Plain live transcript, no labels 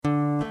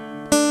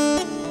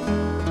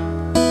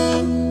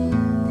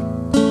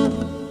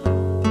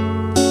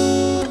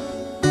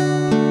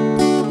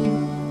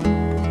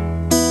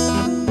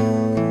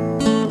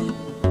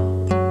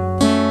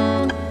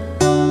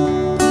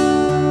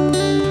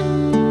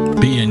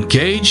Be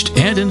Engaged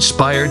and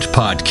Inspired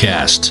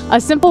podcast. A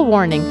simple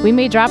warning, we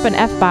may drop an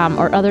F-bomb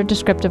or other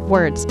descriptive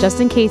words, just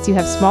in case you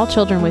have small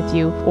children with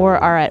you or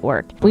are at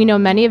work. We know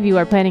many of you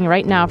are planning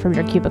right now from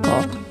your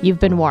cubicle. You've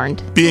been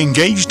warned. Be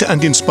Engaged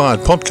and Inspired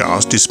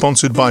podcast is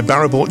sponsored by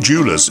Barrybort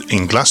Jewelers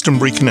in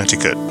Glastonbury,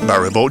 Connecticut.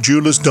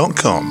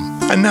 BarrybortJewelers.com.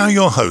 And now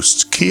your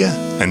hosts, Kia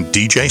and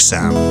DJ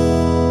Sam.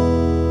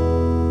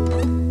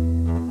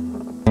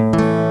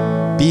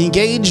 Be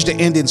Engaged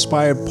and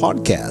Inspired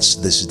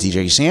podcast. This is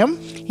DJ Sam.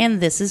 And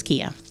this is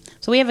Kia.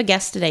 So we have a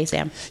guest today,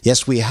 Sam.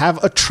 Yes, we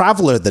have a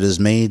traveler that has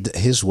made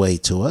his way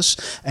to us,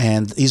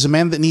 and he's a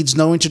man that needs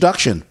no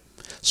introduction.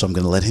 So I'm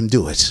going to let him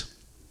do it.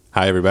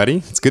 Hi, everybody.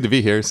 It's good to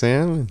be here,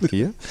 Sam and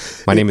Kia.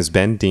 My name is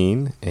Ben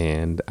Dean,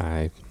 and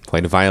I play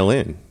the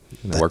violin.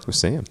 And I work with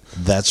Sam.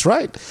 That's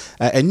right.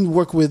 And you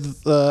work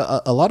with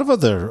a lot of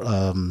other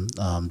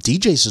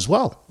DJs as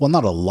well. Well,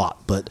 not a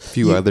lot, but... A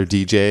few other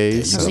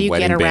DJs, So you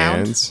wedding get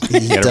around? bands.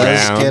 He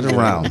does get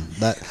around.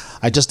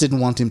 I just didn't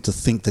want him to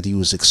think that he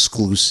was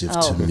exclusive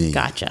to me.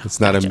 Gotcha.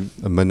 It's not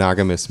a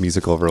monogamous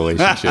musical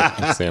relationship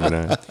with Sam and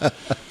I.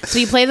 So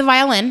you play the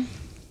violin.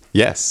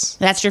 Yes,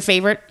 That's your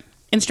favorite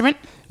instrument?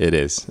 it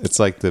is. It's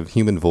like the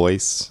human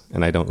voice,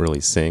 and I don't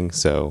really sing,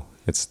 so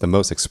it's the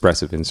most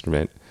expressive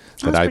instrument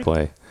that I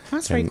play.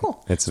 That's very And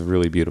cool. It's a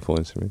really beautiful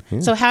instrument. Yeah.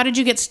 So how did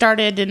you get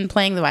started in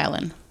playing the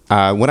violin?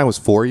 When I was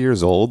 4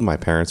 years old, my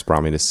parents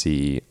brought me to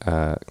see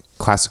a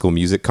classical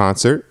music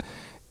concert,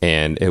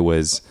 and it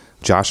was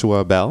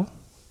Joshua Bell,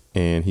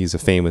 and he's a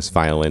famous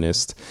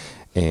violinist.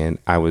 And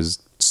I was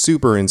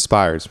super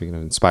inspired, speaking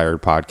of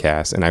inspired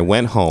podcast, and I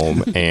went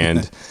home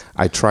and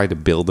I tried to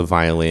build a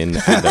violin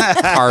out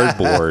of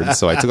cardboard.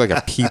 So I took like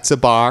a pizza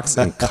box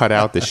and cut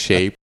out the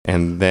shape.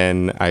 And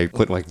then I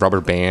put like rubber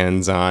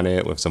bands on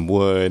it with some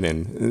wood.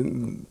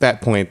 And at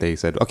that point, they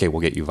said, okay, we'll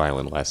get you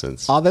violin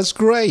lessons. Oh, that's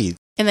great.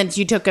 And then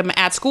you took them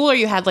at school, or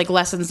you had like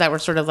lessons that were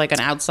sort of like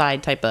an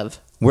outside type of...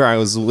 Where I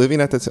was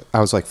living I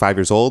was like 5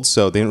 years old,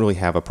 so they didn't really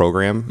have a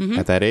program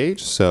at that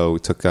age. So we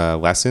took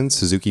lessons,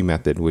 Suzuki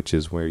method, which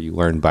is where you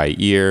learn by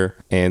ear.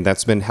 And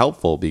that's been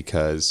helpful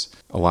because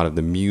a lot of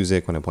the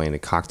music, when I'm playing the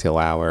cocktail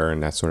hour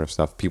and that sort of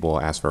stuff, people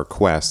ask for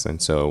requests.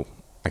 And so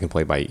I can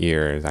play by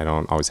ear. I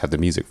don't always have the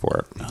music for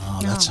it. Oh,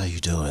 that's how you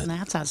do it.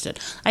 That sounds good.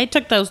 I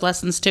took those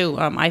lessons too.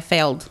 I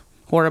failed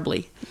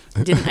horribly.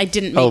 I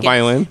didn't make it.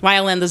 Violin?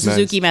 Violin, the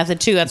Suzuki method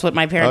too. That's what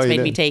my parents Oh, you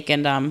made me did? take.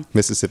 And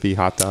Mississippi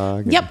hot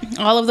dog. and- yep,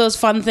 all of those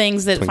fun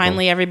things that Twinkle.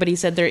 finally everybody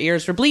said their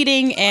ears were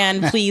bleeding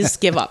and please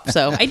give up.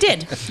 So I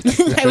did.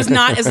 I was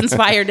not as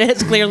inspired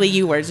as clearly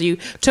you were. So you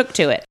took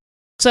to it.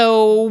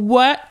 So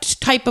what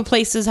type of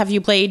places have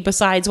you played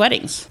besides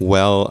weddings?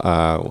 Well,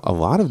 a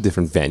lot of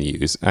different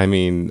venues. I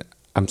mean,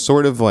 I'm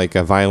sort of like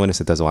a violinist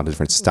that does a lot of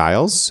different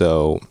styles.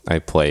 So I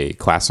play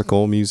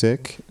classical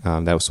music.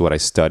 That was what I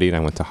studied. I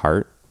went to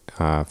Hart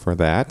for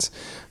that.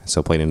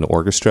 So played in the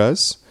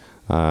orchestras,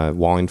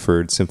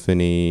 Wallingford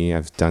Symphony.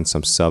 I've done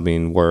some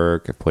subbing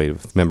work. I've played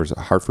with members of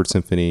Hartford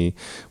Symphony,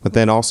 but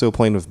then also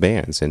playing with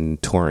bands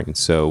and touring.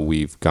 So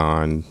we've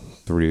gone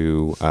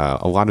through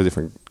a lot of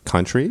different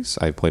countries.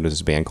 I played with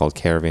this band called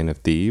Caravan of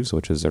Thieves,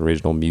 which is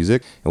original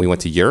music. And we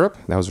went to Europe.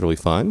 That was really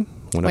fun.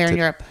 Where in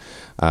Europe?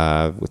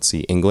 Let's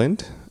see,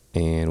 England.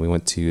 And we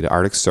went to the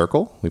Arctic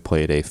Circle. We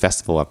played a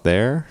festival up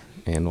there.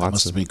 And lots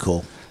Must of... be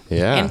cool.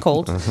 Yeah. And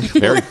cold.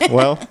 Very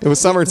well. It was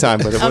summertime,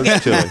 but it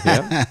was chilly.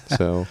 Yeah.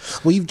 So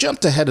Well, you've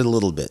jumped ahead a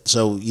little bit.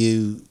 So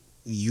you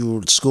were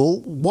at school.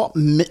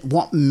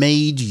 What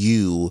made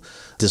you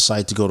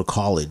decide to go to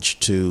college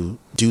to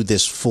do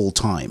this full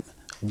time?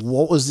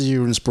 What was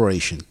your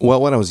inspiration?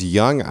 well, when I was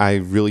young, I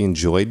really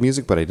enjoyed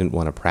music, but I didn't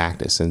want to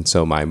practice, and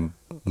so my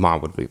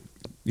mom would be,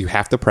 "You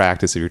have to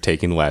practice if you're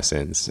taking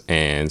lessons,"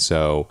 and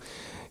so.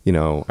 You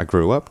know, I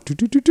grew up,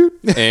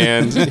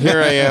 and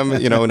here I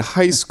am, you know, in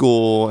high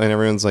school, and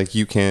everyone's like,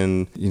 you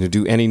can, you know,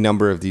 do any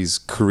number of these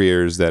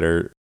careers that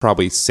are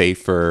probably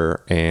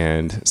safer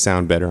and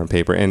sound better on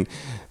paper, and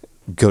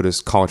go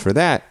to college for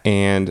that.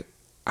 And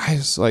I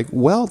was like,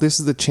 well, this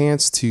is the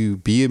chance to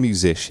be a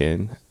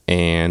musician,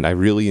 and I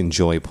really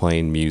enjoy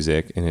playing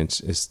music, and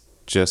it's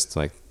just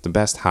like the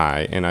best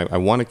high, and I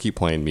want to keep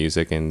playing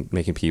music and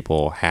making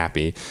people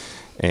happy,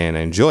 and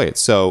I enjoy it.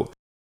 So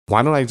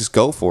why don't I just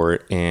go for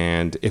it?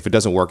 And if it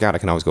doesn't work out, I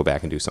can always go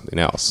back and do something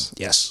else.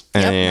 Yes.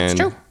 Yep, And that's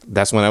true.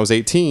 that's when I was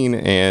 18,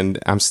 and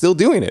I'm still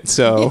doing it.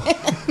 So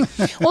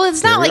Well,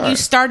 it's not we like are. you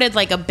started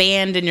like a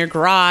band in your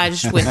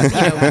garage with,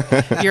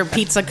 you know, your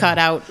pizza cut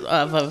out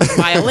of a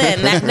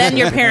violin. Then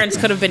your parents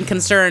could have been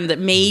concerned that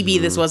maybe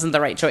this wasn't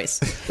the right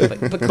choice.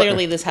 But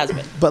clearly this has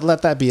been. But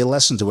let that be a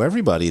lesson to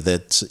everybody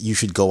that you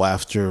should go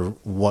after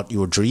what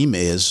your dream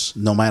is,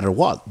 no matter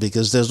what,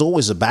 because there's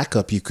always a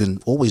backup. You can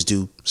always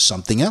do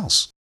something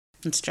else.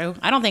 It's true.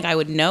 I don't think I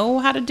would know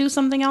how to do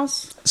something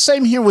else.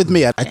 Same here with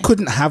me. I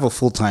couldn't have a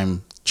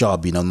full-time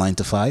job, 9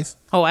 to 5?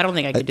 Oh, I don't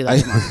think I could do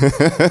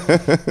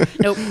that anymore.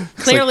 Nope.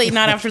 Clearly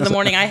not after the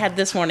morning I had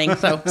this morning.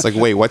 So It's like,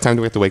 wait, what time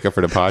do we have to wake up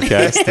for the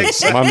podcast?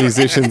 It's my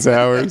musician's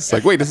hours.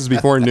 Like, wait, this is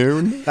before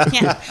noon?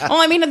 yeah. Well,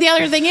 I mean, the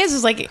other thing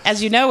is like,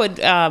 as you know,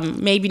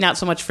 maybe not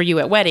so much for you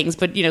at weddings,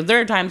 but there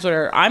are times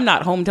where I'm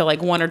not home till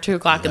like 1 or 2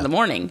 o'clock in the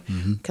morning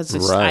because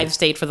Right. I've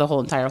stayed for the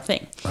whole entire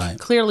thing. Right.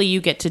 Clearly,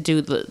 you get to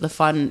do the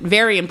fun,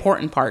 very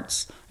important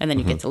parts, and then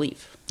you get to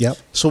leave. Yep.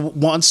 So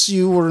once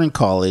you were in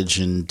college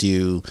and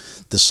you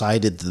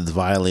decided that the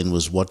violin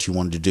was what you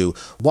wanted to do,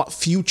 what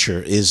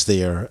future is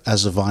there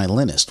as a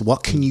violinist?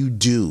 What can you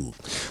do?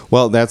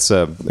 Well, that's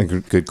a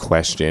good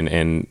question.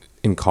 And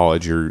in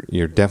college,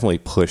 you're definitely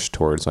pushed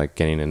towards like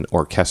getting an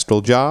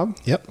orchestral job.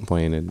 Yep.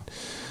 Playing in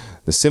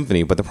the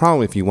symphony. But the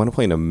problem, if you want to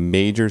play in a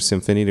major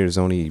symphony, there's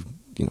only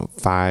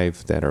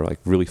 5 that are like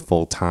really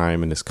full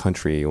time in this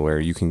country where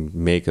you can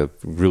make a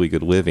really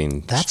good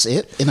living. That's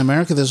it? In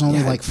America, there's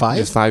only like 5?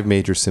 There's 5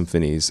 major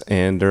symphonies,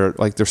 and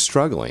they're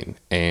struggling.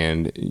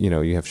 And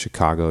you have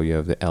Chicago, you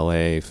have the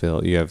L.A.,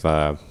 Phil, you have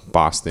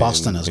Boston,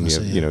 Boston, I was and you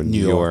gonna have say,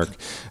 New York.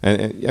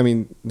 And I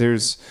mean,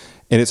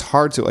 it's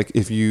hard to like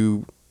if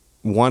you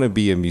want to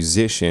be a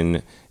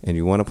musician and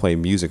you want to play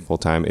music full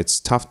time. It's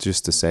tough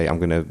just to say I'm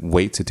going to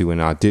wait to do an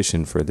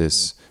audition for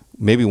this.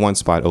 Maybe one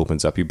spot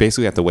opens up. You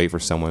basically have to wait for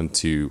someone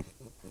to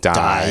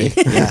die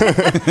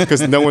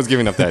because no one's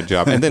giving up that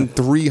job. And then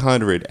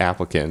 300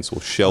 applicants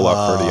will show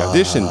up for the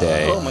audition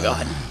day. Oh my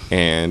God.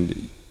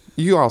 And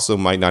you also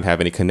might not have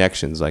any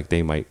connections. Like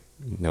they might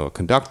know a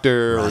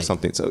conductor or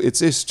something. So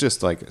it's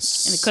just like... And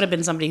it could have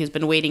been somebody who's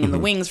been waiting in the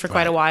wings for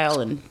quite a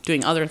while and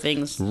doing other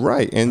things.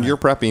 Right. And you're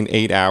prepping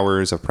 8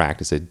 hours of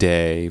practice a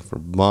day for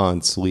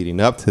months leading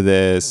up to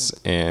this.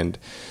 And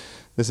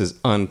this is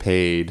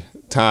unpaid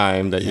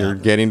time that you're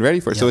getting ready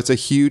for. So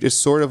it's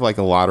sort of like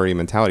a lottery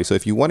mentality. So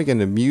if you want to get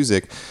into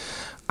music,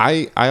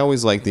 I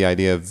always like the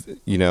idea of,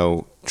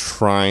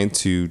 trying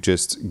to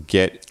just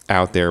get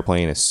out there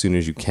playing as soon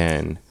as you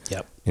can.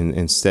 Yep.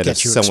 Instead Get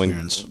of your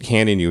someone experience.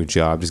 handing you a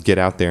job, just get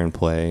out there and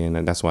play.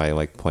 And that's why I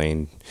like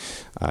playing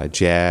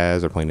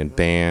jazz or playing in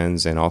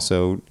bands and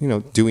also,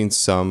 doing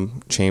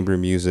some chamber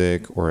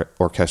music or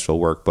orchestral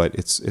work. But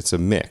it's a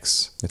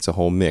mix. It's a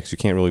whole mix. You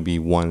can't really be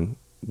one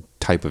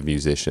type of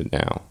musician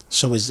now.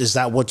 So is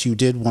that what you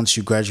did once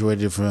you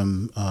graduated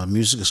from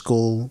music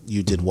school?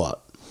 You did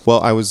what?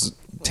 Well, I was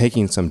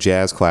taking some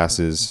jazz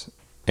classes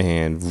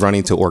and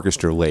running to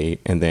orchestra late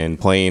and then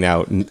playing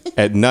out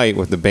at night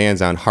with the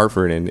bands on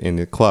Hartford and in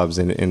the clubs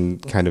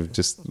and kind of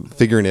just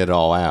figuring it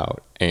all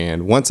out.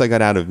 And once I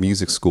got out of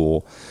music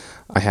school,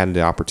 I had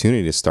the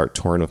opportunity to start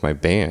touring with my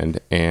band,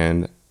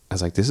 and I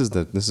was like, this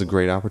is a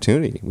great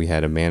opportunity. We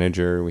had a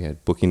manager, we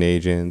had booking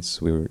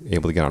agents, we were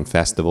able to get on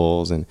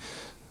festivals, and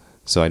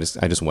so I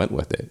just went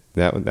with it.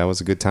 That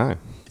was a good time.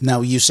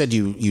 Now, you said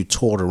you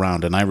toured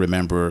around, and I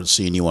remember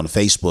seeing you on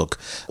Facebook,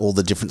 all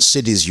the different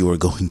cities you were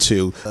going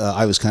to.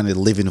 I was kind of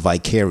living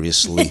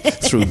vicariously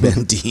through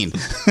Ben Dean,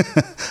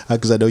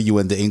 because I know you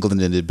went to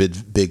England and did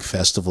a big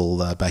festival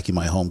back in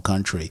my home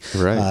country.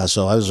 Right.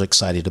 So I was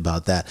excited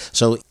about that.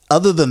 So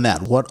other than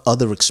that, what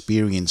other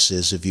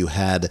experiences have you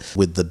had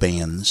with the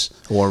bands,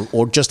 or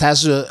just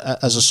as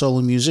a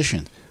solo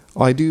musician?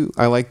 Well,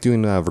 I like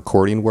doing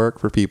recording work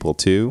for people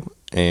too.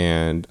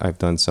 And I've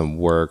done some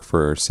work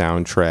for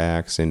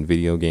soundtracks and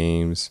video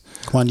games.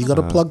 Come on, you got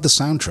to plug the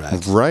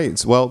soundtrack.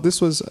 Right. Well, this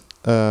was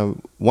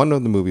one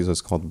of the movies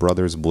was called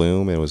Brothers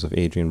Bloom. It was of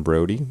Adrian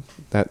Brody.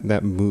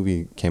 That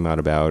movie came out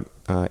about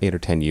 8 or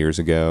 10 years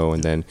ago.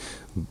 And then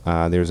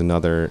there's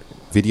another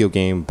video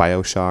game,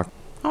 BioShock.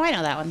 Oh, I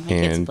know that one. My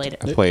kids played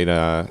it. I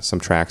played some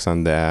tracks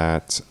on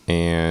that.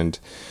 And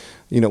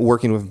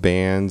working with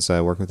bands. I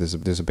work with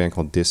there's a band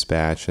called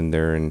Dispatch, and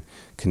they're in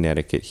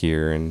Connecticut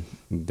here, and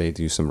they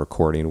do some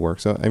recording work.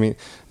 So I mean,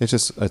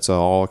 it's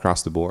all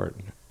across the board,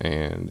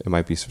 and it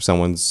might be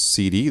someone's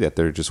CD that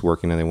they're just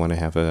working and they want to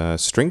have a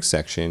string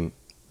section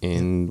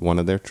in one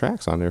of their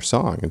tracks on their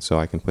song, and so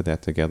I can put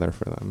that together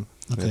for them.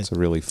 Okay. It's a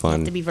really You fun.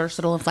 have to be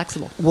versatile and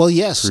flexible. Well,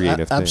 yes,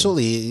 Creative thing.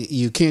 absolutely.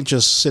 You can't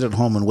just sit at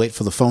home and wait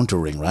for the phone to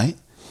ring, right?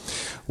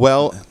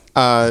 Well,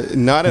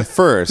 not at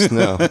first,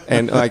 no.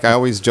 And like I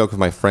always joke with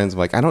my friends, I'm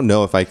like, I don't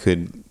know if I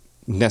could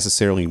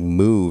necessarily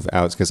move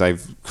out because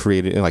I've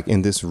created like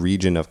in this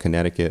region of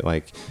Connecticut,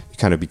 like you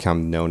kind of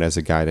become known as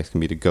a guy that can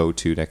be the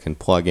go-to, that can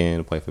plug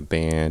in, play with a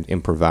band,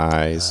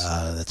 improvise,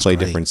 play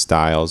great. different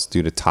styles,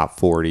 do the top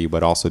 40,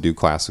 but also do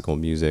classical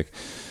music.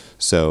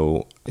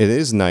 So it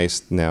is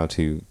nice now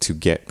to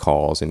get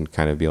calls and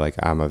kind of be like,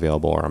 I'm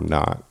available or I'm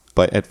not.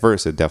 But at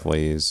first, it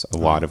definitely is a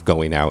lot of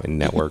going out and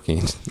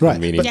networking, Right.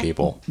 and meeting Yeah.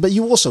 people. But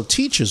you also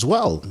teach as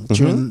well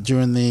during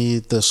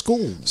the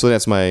school. So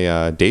that's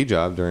my day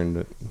job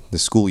during the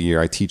school year.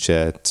 I teach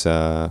at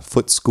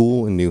Foot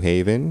School in New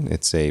Haven.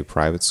 It's a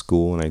private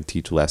school, and I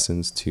teach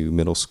lessons to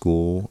middle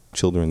school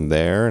children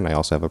there. And I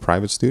also have a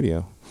private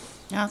studio.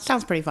 Yeah, it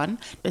sounds pretty fun.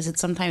 Is it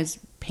sometimes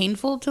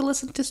painful to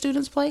listen to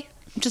students play?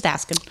 I'm just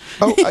asking.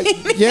 Oh,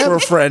 yeah. For a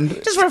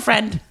friend. Just for a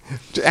friend.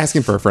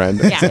 Asking for a friend.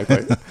 Yeah.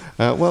 Exactly.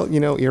 Well,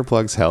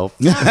 earplugs help.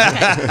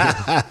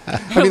 I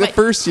mean, the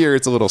first year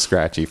it's a little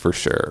scratchy for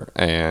sure,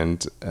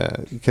 and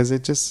because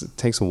it just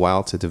takes a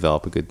while to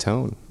develop a good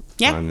tone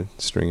on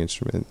a string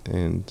instrument,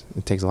 and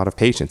it takes a lot of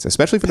patience,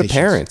 especially for the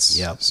parents.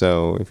 Yeah.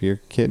 So if your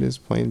kid is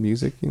playing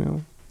music,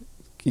 you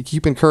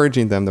keep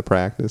encouraging them to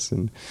practice,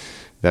 and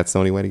that's the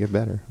only way to get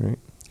better, right?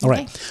 All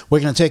right.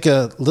 We're going to take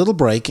a little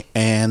break,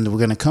 and we're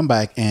going to come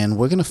back, and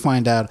we're going to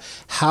find out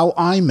how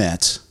I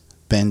met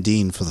Ben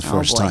Dean for the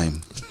first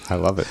time. I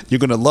love it. You're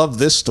going to love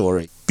this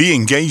story. Be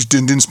engaged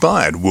and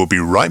inspired. We'll be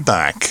right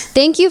back.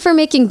 Thank you for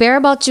making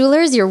Baribault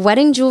Jewelers your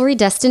wedding jewelry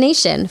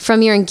destination.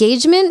 From your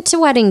engagement to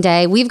wedding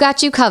day, we've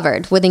got you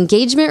covered with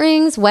engagement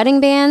rings, wedding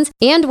bands,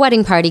 and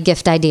wedding party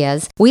gift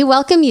ideas. We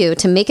welcome you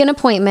to make an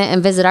appointment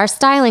and visit our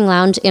styling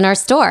lounge in our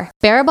store,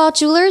 Baribault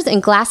Jewelers in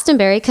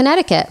Glastonbury,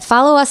 Connecticut.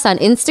 Follow us on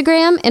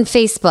Instagram and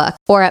Facebook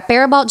or at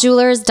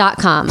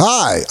baribaultjewelers.com.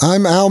 Hi,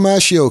 I'm Al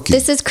Maschioki.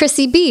 This is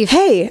Chrissy Beef.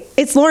 Hey,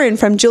 it's Lauren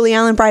from Julie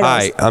Allen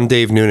Bridals. Hi, I'm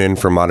Dave Noonan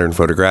from Modern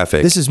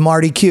Photographic. This is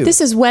Marty Q.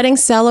 This is wedding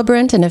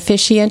celebrant and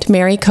officiant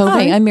Mary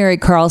Covey. Hi, I'm Mary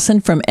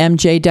Carlson from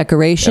MJ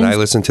Decorations. And I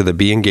listen to the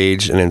Be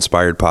Engaged and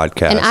Inspired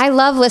podcast. And I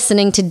love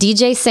listening to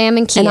DJ Sam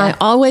and Kia. And I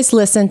always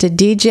listen to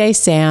DJ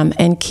Sam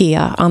and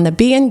Kia on the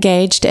Be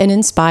Engaged and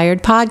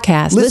Inspired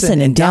podcast. Listen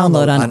and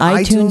download on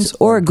iTunes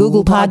or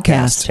Google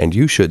Podcasts. And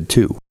you should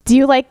too. Do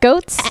you like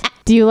goats?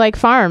 Do you like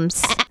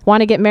farms?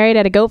 Want to get married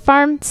at a goat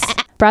farm?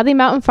 Bradley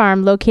Mountain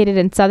Farm, located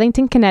in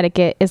Southington,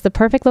 Connecticut, is the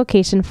perfect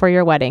location for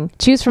your wedding.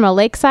 Choose from a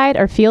lakeside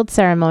or field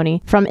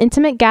ceremony. From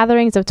intimate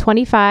gatherings of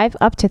 25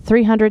 up to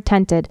 300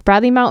 tented,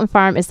 Bradley Mountain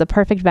Farm is the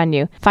perfect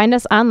venue. Find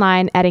us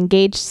online at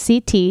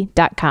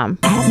engagedct.com.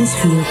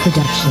 Atmosphere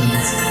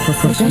Productions,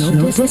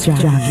 professional disc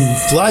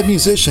jockeys. Live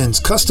musicians,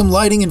 custom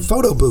lighting and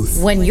photo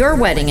booth. When your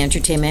wedding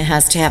entertainment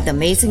has to have the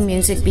amazing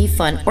music be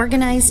fun,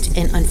 organized,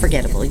 and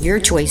unforgettable, your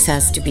choice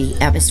has to be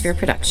Atmosphere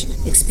Production.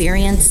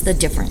 Experience the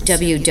difference.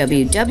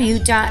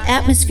 www.atmosphere-productions.com.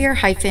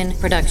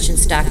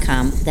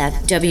 That's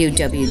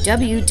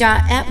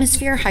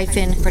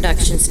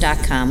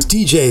www.atmosphere-productions.com.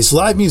 DJs,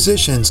 live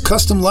musicians,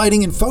 custom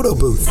lighting and photo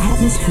booth.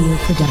 Atmosphere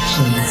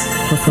Productions,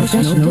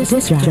 professional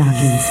disc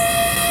jockeys.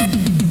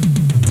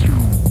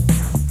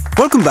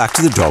 Welcome back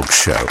to The Dog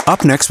Show.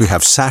 Up next, we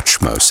have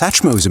Satchmo.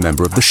 Satchmo is a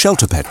member of the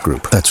Shelter Pet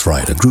Group. That's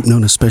right, a group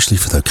known especially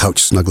for their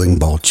couch-snuggling,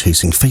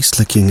 ball-chasing,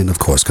 face-licking, and, of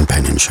course,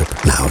 companionship.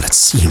 Now, let's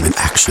see him in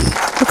action.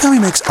 Look how he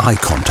makes eye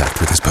contact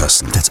with his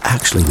person. That's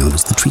actually known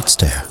as the treat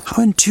stare.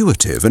 How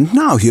intuitive, and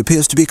now he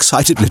appears to be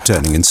excitedly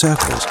turning in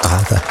circles.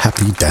 Ah, the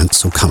happy dance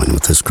so common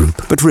with this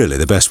group. But really,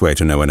 the best way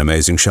to know an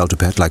amazing shelter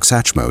pet like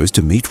Satchmo is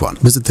to meet one.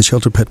 Visit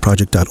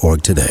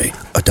theshelterpetproject.org today.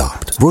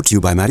 Adopt. Brought to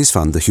you by Maddie's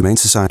Fund, the Humane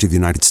Society of the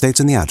United States,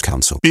 and the Ad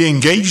Council. The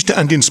Engaged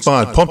and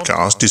Inspired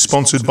podcast is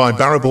sponsored by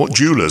Baribault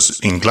Jewelers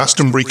in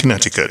Glastonbury,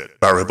 Connecticut.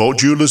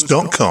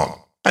 baribaultjewelers.com.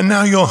 And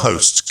now your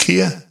hosts,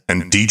 Kia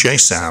and DJ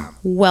Sam.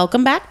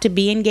 Welcome back to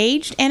Be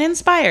Engaged and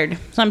Inspired.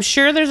 So I'm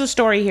sure there's a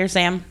story here,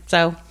 Sam.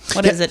 So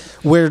what is it?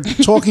 We're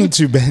talking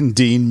to Ben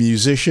Dean,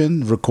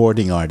 musician,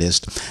 recording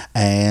artist,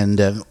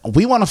 and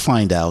we want to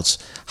find out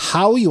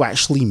how you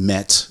actually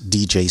met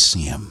DJ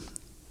Sam.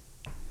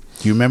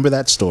 Do you remember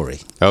that story?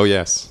 Oh,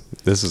 yes.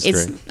 This is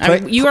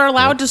great. You are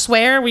allowed to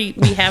swear. We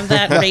have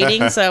that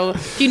rating, so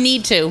if you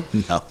need to.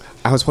 No.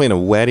 I was playing a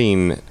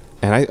wedding,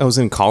 and I was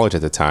in college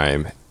at the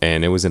time,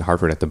 and it was in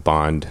Hartford at the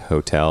Bond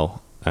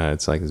Hotel.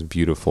 It's like this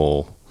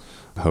beautiful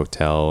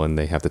hotel, and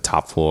they have the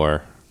top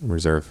floor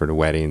reserved for the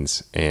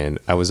weddings. And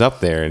I was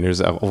up there, and there's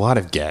a lot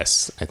of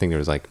guests. I think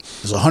there's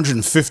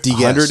 150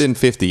 guests.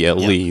 150 at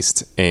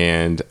least.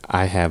 And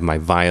I have my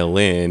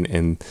violin,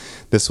 and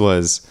this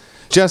was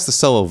just the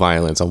solo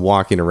violin. So I'm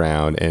walking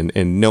around,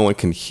 and no one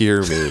can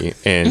hear me.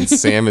 And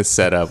Sam is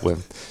set up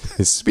with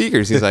his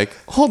speakers. He's like,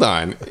 hold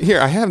on,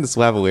 here, I have this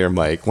lavalier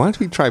mic. Why don't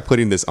we try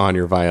putting this on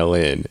your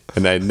violin?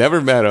 And I'd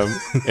never met him,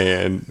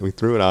 and we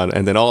threw it on.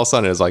 And then all of a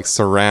sudden, it's like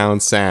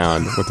surround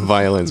sound with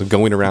violins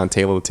going around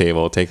table to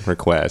table, taking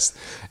requests.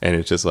 And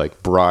it's just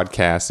like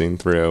broadcasting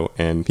through,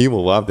 and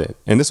people loved it.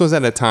 And this was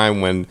at a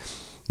time when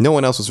no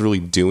one else was really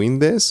doing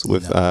this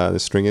with the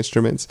string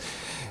instruments.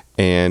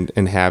 And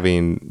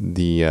having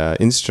the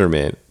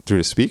instrument through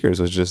the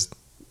speakers was just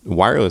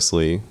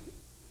wirelessly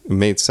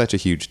made such a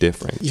huge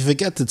difference. You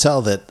forget to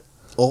tell that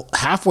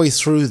halfway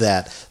through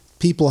that,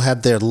 people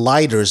had their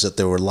lighters that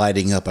they were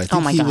lighting up. I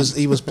think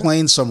he was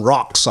playing some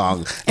rock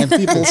song, and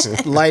people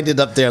lighted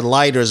up their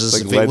lighters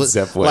as like Led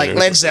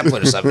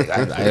Zeppelin or something.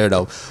 I don't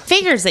know.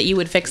 Figures that you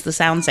would fix the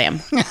sound,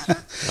 Sam.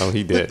 Oh,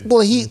 he did.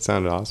 Well, it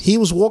sounded awesome. He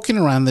was walking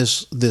around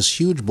this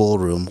huge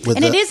ballroom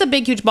and it is a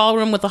big, huge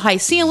ballroom with the high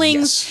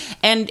ceilings,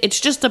 and it's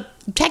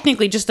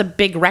technically just a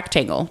big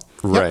rectangle.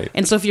 Right.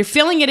 And so if you're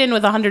filling it in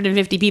with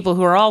 150 people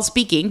who are all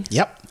speaking.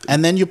 Yep.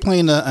 And then you're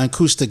playing an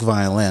acoustic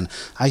violin.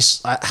 I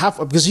have,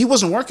 because he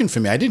wasn't working for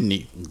me. I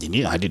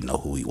didn't know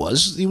who he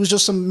was. He was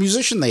just some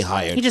musician they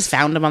hired. He just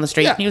found him on the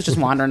street and he was just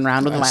wandering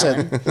around with a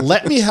violin. Said,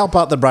 let me help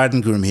out the bride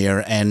and groom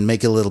here and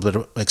make it a little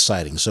bit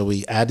exciting. So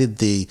we added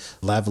the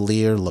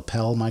lavalier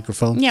lapel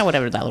microphone. Yeah,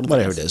 whatever that little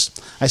Whatever it is.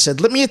 I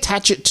said, let me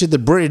attach it to the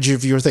bridge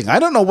of your thing. I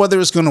don't know whether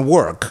it's going to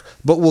work,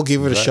 but we'll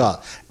give it a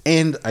shot.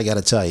 And I got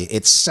to tell you,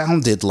 it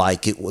sounded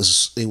like it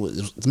was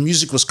the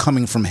music was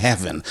coming from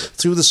heaven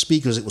through the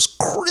speakers. It was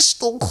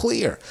crystal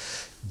clear.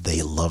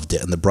 They loved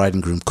it, and the bride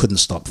and groom couldn't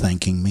stop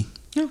thanking me.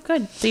 Oh,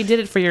 good. So you did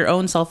it for your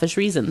own selfish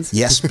reasons.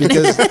 Yes,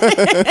 because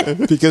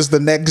the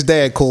next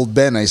day I called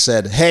Ben. I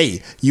said,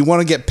 hey, you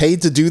want to get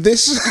paid to do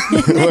this?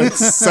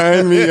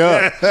 Sign me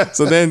up.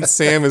 So then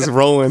Sam is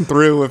rolling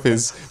through with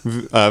his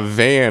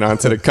van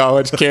onto the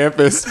college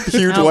campus,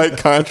 huge white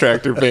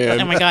contractor van.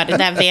 Oh my God, in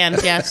that van,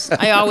 yes.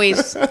 I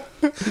always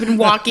been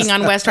walking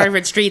on West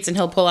Hartford streets and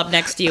he'll pull up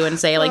next to you and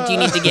say, like, do you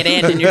need to get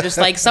in? And you're just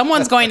like,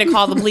 someone's going to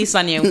call the police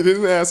on you. He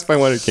didn't ask if I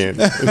wanted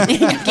candy.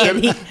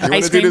 You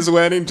want to do this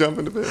wedding? Jump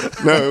into bed.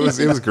 No,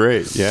 it was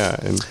great. Yeah.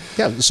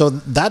 So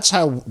that's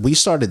how we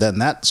started that.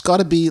 And that's got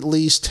to be at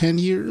least 10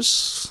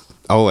 years.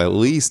 Oh, at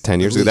least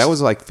 10 years ago. That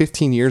was like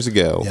 15 years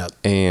ago. Yep.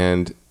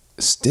 And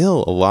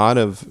still, a lot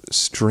of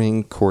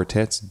string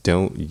quartets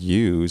don't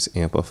use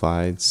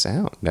amplified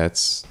sound.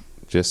 That's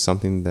just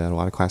something that a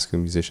lot of classical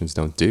musicians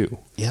don't do.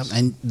 Yeah,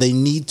 and they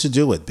need to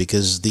do it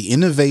because the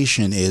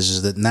innovation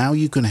is that now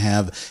you can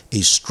have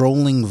a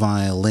strolling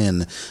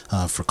violin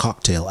for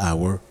cocktail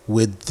hour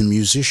with the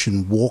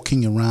musician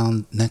walking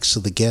around next to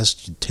the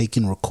guest,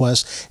 taking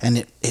requests, and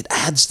it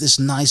adds this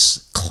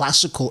nice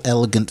classical,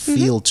 elegant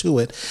feel to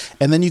it.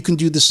 And then you can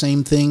do the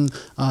same thing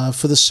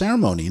for the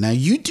ceremony. Now,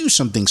 you do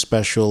something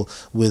special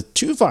with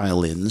two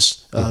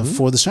violins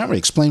for the ceremony.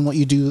 Explain what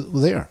you do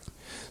there.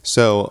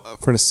 So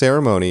for the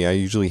ceremony, I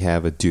usually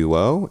have a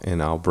duo,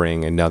 and I'll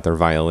bring another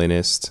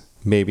violinist,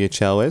 maybe a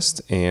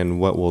cellist.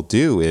 And what we'll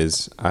do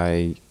is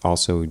I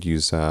also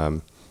use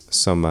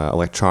some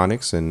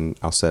electronics, and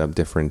I'll set up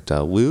different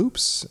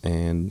loops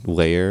and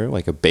layer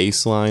like a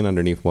bass line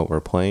underneath what we're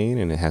playing,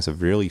 and it has a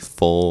really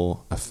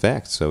full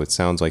effect. So it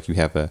sounds like you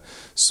have a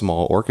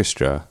small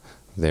orchestra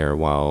there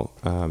while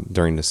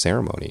during the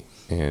ceremony,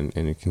 and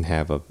it can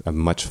have a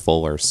much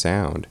fuller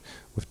sound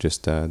with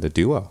just the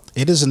duo.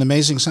 It is an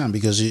amazing sound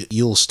because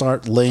you'll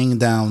start laying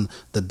down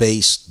the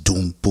bass,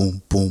 boom,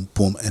 boom, boom,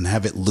 boom, and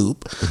have it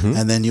loop,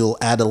 and then you'll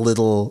add a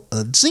little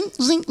zing,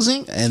 zing,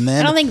 zing, and then...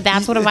 I don't think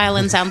that's what a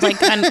violin sounds like.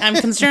 I'm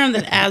concerned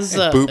that as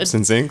a... Boops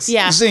and zinks?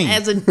 Yeah, zing.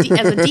 As a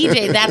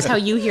DJ, that's how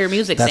you hear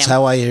music, That's Sam.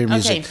 how I hear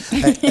music.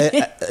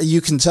 Okay.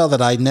 You can tell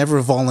that I never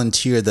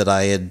volunteered that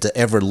I had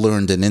ever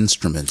learned an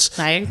instrument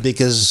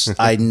because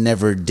I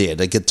never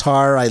did. A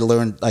guitar,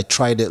 I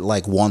tried it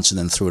like once and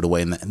then threw it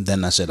away, and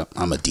then I said,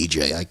 I'm a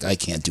DJ. I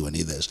can't do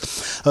any of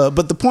this.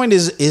 But the point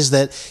is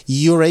that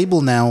you're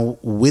able now,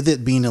 with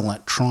it being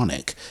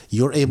electronic,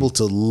 you're able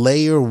to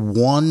layer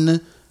one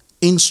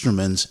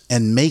instrument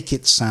and make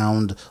it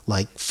sound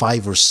like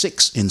 5 or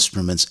 6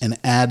 instruments and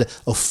add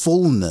a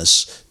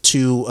fullness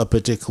to a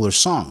particular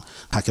song.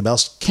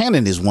 Pachelbel's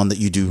canon is one that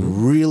you do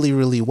really,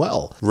 really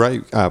well.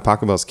 Right.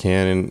 Pachelbel's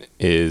canon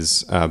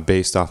is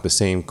based off the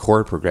same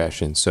chord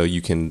progression, so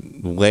you can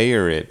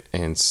layer it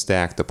and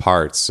stack the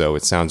parts so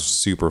it sounds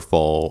super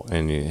full,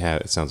 and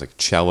it sounds like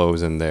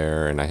cellos in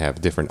there, and I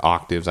have different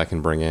octaves I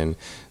can bring in.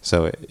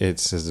 So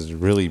it's a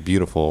really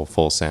beautiful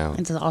full sound.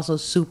 It's also a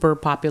super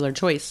popular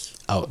choice.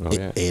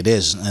 It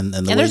is, and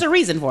there's a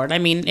reason for it. I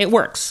mean, it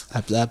works.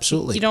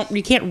 Absolutely.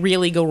 You can't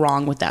really go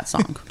wrong with that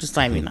song.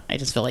 I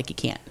just feel like you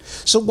can't.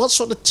 So what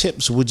sort of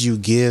tips would you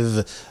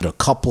give a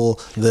couple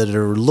that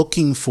are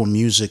looking for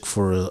music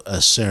for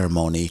a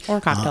ceremony or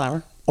cocktail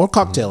hour? Or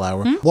cocktail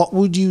hour. What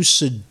would you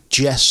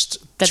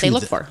suggest that they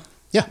look for?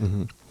 Yeah.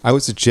 I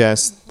would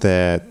suggest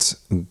that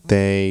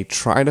they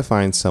try to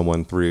find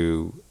someone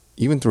through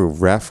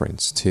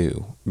reference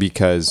too,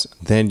 because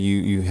then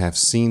you have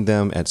seen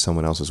them at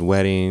someone else's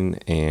wedding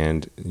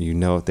and you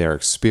know if they're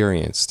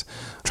experienced.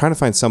 Trying to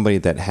find somebody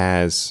that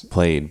has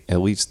played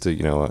at least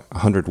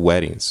 100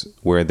 weddings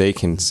where they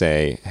can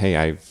say, hey,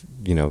 I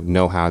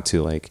know how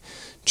to like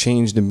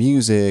change the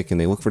music, and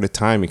they look for the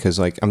time, because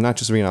like I'm not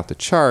just reading off the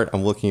chart,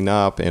 I'm looking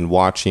up and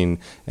watching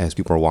as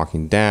people are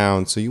walking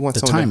down. So you want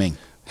the someone timing. That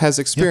has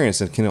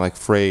experience and can like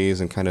phrase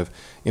and kind of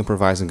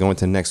improvise and go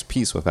into the next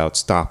piece without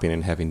stopping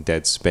and having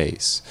dead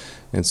space.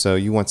 And so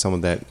you want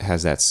someone that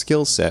has that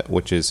skill set,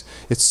 which is,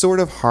 it's sort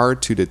of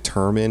hard to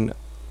determine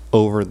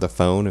over the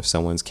phone if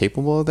someone's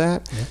capable of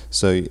that. Yeah.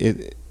 So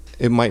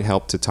it might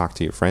help to talk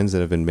to your friends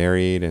that have been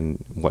married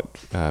and what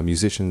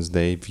musicians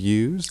they've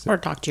used. Or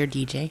talk to your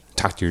DJ.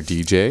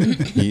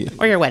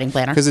 Or your wedding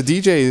planner. Because a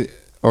DJ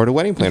or the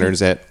wedding planner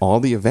is at all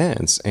the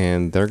events,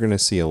 and they're going to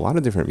see a lot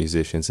of different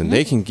musicians, and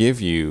they can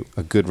give you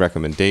a good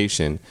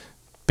recommendation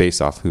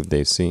based off who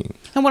they've seen.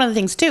 And one of the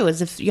things too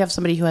is if you have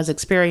somebody who has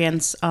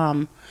experience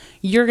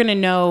you're going to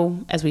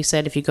know, as we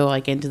said, if you go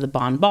like into the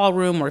Bond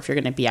Ballroom, or if you're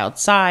going to be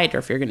outside, or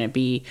if you're going to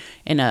be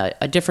in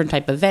a different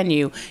type of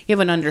venue, you have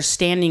an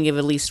understanding of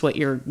at least what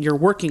you're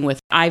working with.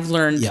 I've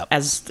learned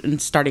as in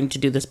starting to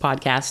do this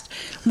podcast,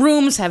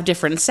 rooms have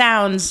different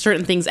sounds,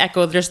 certain things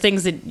echo. There's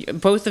things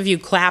that both of you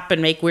clap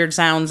and make weird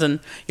sounds and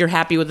you're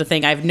happy with the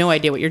thing. I have no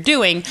idea what you're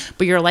doing,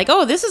 but you're like,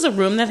 oh, this is a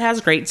room that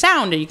has great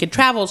sound and you can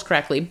travel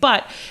correctly.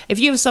 But if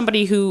you have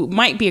somebody who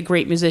might be a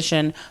great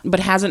musician, but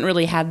hasn't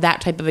really had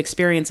that type of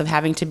experience of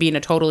having to be in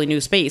a totally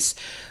new space,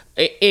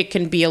 it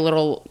can be a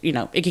little,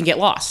 it can get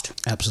lost.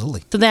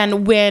 Absolutely. So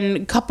then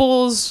when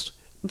couples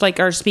like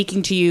are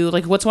speaking to you,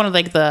 like what's one of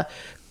like the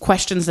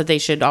questions that they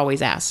should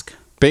always ask?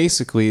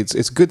 Basically,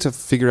 it's good to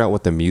figure out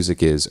what the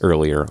music is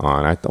earlier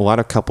on. A lot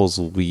of couples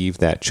leave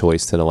that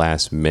choice to the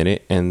last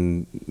minute,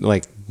 and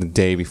like the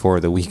day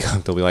before, the week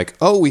up, they'll be like,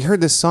 oh, we heard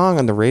this song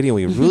on the radio,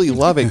 we really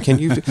love it. Can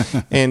you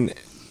and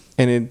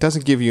it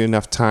doesn't give you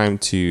enough time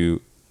to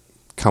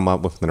come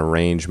up with an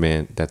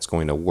arrangement that's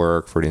going to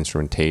work for the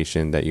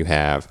instrumentation that you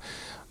have.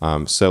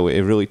 So it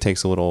really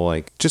takes a little,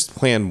 just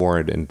plan more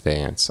in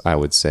advance, I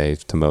would say,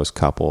 to most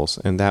couples.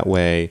 And that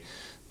way,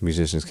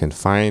 musicians can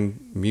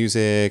find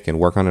music and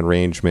work on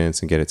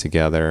arrangements and get it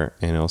together,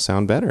 and it'll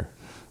sound better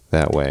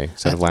that way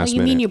instead of last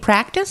minute. You mean you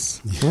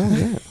practice? Well,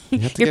 yeah.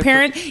 Your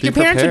parents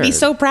would be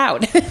so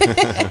proud.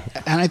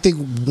 And I think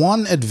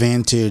one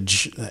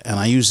advantage, and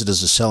I use it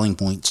as a selling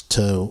point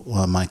to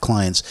my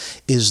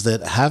clients, is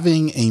that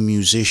having a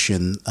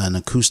musician, an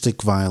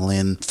acoustic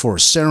violin for a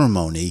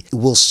ceremony,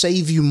 will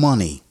save you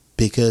money.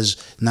 Because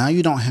now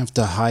you don't have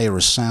to hire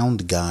a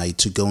sound guy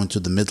to go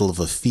into the middle of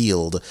a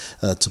field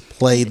to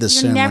play the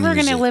ceremony. You're never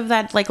going to live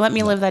that, let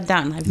me live that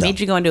down. I've made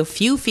you go into a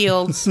few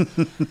fields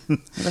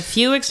with a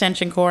few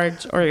extension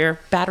cords or your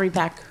battery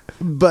pack.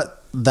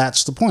 But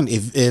that's the point.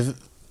 If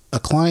a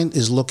client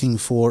is looking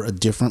for a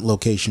different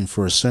location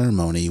for a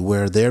ceremony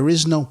where there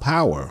is no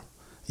power,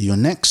 your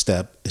next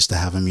step is to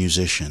have a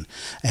musician.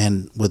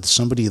 And with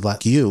somebody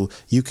like you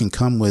can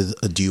come with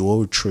a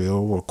duo, trio,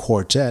 or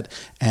quartet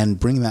and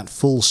bring that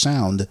full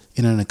sound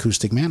in an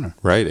acoustic manner.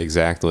 Right,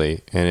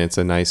 exactly. And it's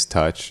a nice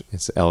touch.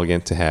 It's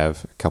elegant to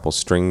have a couple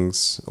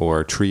strings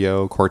or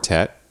trio,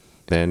 quartet.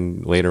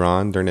 Then later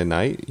on during the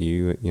night,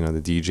 the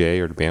DJ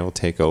or the band will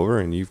take over,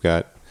 and you've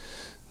got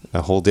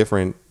a whole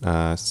different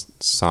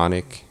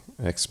sonic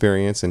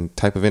experience and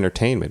type of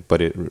entertainment,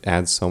 but it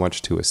adds so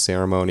much to a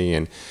ceremony.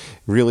 And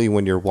really,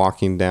 when you're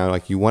walking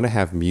down, you want to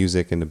have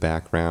music in the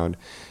background,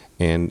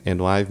 and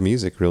live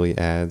music really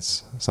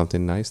adds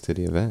something nice to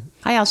the event.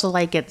 I also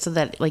like it so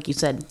that, like you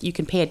said, you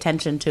can pay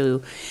attention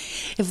to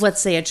if,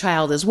 let's say, a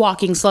child is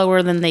walking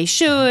slower than they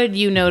should,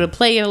 to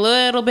play a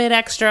little bit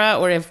extra,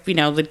 or if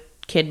the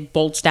kid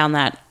bolts down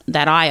that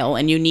aisle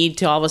and you need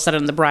to, all of a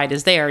sudden the bride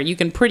is there, you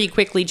can pretty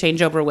quickly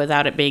change over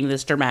without it being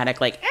this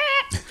dramatic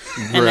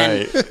and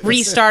then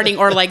restarting,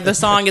 or the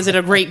song is at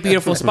a great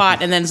beautiful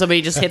spot and then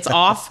somebody just hits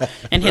off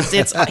and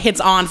hits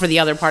on for the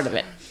other part of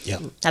it.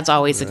 Yep. That's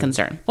always a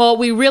concern. Well,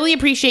 we really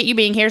appreciate you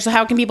being here. So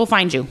how can people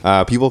find you?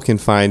 People can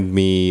find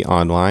me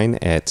online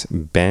at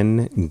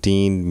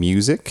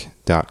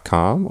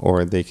bendeanmusic.com,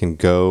 or they can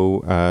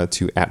go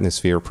to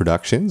Atmosphere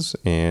Productions,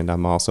 and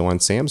I'm also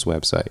on Sam's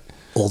website.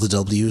 All the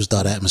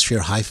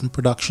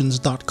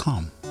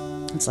W's.atmosphere-productions.com.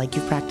 It's like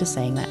you've practiced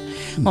saying that.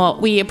 Well,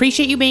 we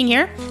appreciate you being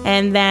here.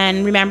 And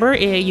then remember,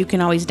 you can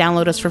always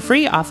download us for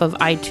free off of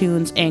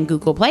iTunes and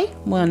Google Play.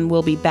 When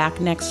we'll be back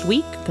next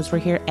week, because we're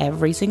here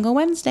every single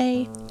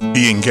Wednesday.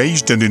 The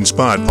Engaged and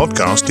Inspired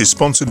podcast is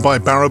sponsored by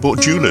Barrowbolt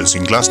Jewelers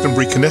in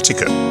Glastonbury,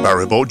 Connecticut.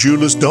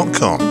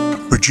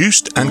 BarrowboltJewelers.com.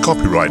 Produced and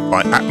copyright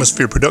by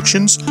Atmosphere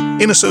Productions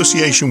in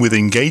association with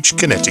Engaged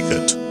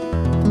Connecticut.